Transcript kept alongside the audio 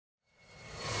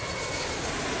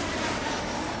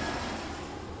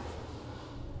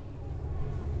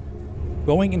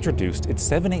Boeing introduced its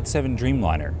 787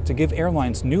 Dreamliner to give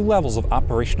airlines new levels of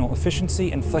operational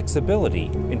efficiency and flexibility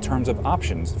in terms of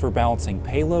options for balancing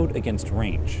payload against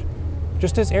range,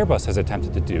 just as Airbus has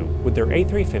attempted to do with their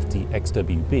A350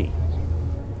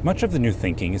 XWB. Much of the new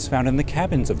thinking is found in the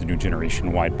cabins of the new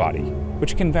generation wide-body,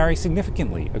 which can vary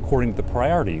significantly according to the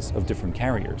priorities of different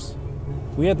carriers.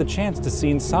 We had the chance to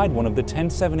see inside one of the 10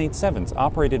 787s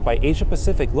operated by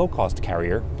Asia-Pacific low-cost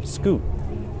carrier Scoot.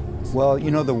 Well, you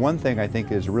know, the one thing I think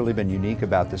has really been unique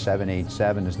about the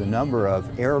 787 is the number of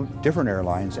different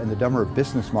airlines and the number of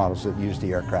business models that use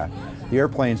the aircraft. The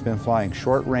airplane's been flying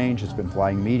short range, it's been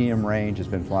flying medium range, it's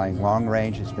been flying long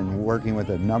range, it's been working with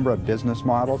a number of business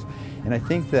models, and I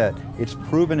think that it's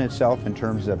proven itself in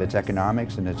terms of its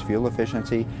economics and its fuel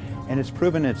efficiency, and it's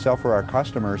proven itself for our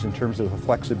customers in terms of the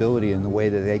flexibility in the way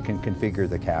that they can configure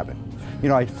the cabin. You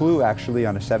know, I flew actually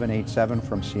on a 787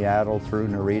 from Seattle through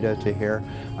Narita to here.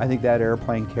 I think that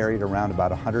airplane carried around about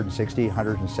 160,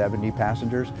 170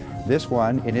 passengers. This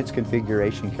one, in its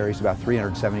configuration, carries about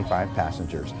 375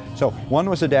 passengers. So one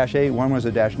was a Dash 8, one was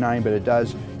a Dash 9, but it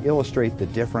does illustrate the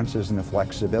differences in the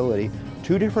flexibility.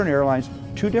 Two different airlines,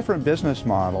 two different business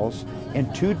models,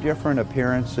 and two different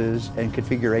appearances and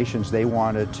configurations they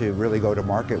wanted to really go to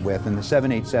market with, and the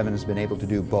 787 has been able to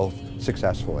do both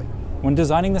successfully. When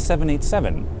designing the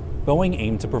 787, Boeing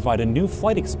aimed to provide a new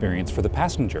flight experience for the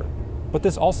passenger, but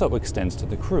this also extends to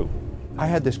the crew. I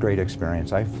had this great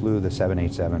experience. I flew the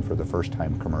 787 for the first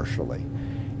time commercially.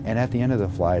 And at the end of the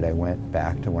flight, I went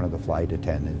back to one of the flight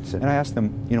attendants and I asked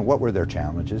them, you know, what were their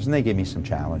challenges? And they gave me some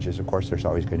challenges. Of course, there's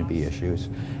always going to be issues.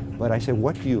 But I said,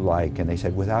 what do you like? And they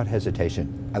said, without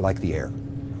hesitation, I like the air.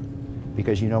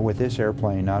 Because, you know, with this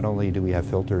airplane, not only do we have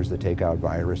filters that take out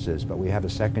viruses, but we have a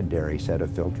secondary set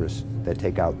of filters that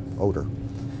take out odor.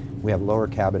 We have lower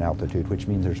cabin altitude, which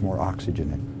means there's more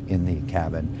oxygen in the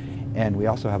cabin. And we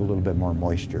also have a little bit more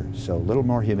moisture. So a little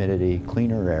more humidity,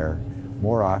 cleaner air,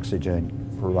 more oxygen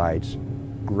provides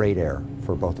great air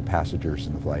for both the passengers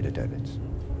and the flight attendants.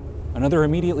 Another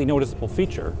immediately noticeable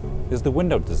feature is the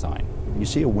window design. You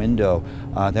see a window,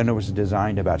 then it was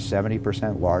designed about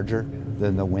 70% larger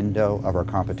than the window of our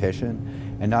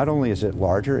competition. And not only is it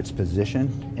larger, it's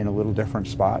positioned in a little different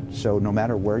spot. So no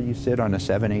matter where you sit on a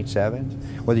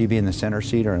 787, whether you be in the center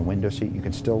seat or in a window seat, you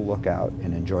can still look out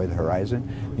and enjoy the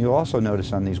horizon. You'll also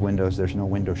notice on these windows, there's no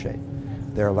window shade.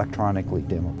 They're electronically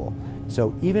dimmable.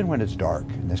 So even when it's dark,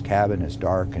 and this cabin is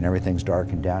dark and everything's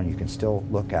darkened down, you can still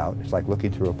look out. It's like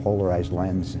looking through a polarized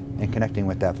lens and connecting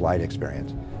with that flight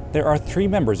experience. There are 3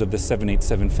 members of the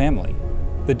 787 family,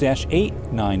 the Dash 8,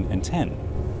 9, and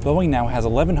 10. Boeing now has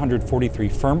 1,143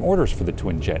 firm orders for the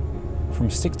twin jet from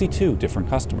 62 different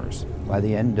customers. By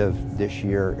the end of this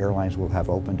year, airlines will have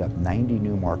opened up 90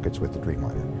 new markets with the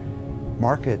Dreamliner.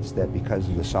 Markets that, because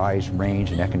of the size,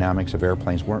 range, and economics of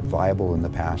airplanes, weren't viable in the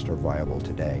past are viable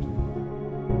today.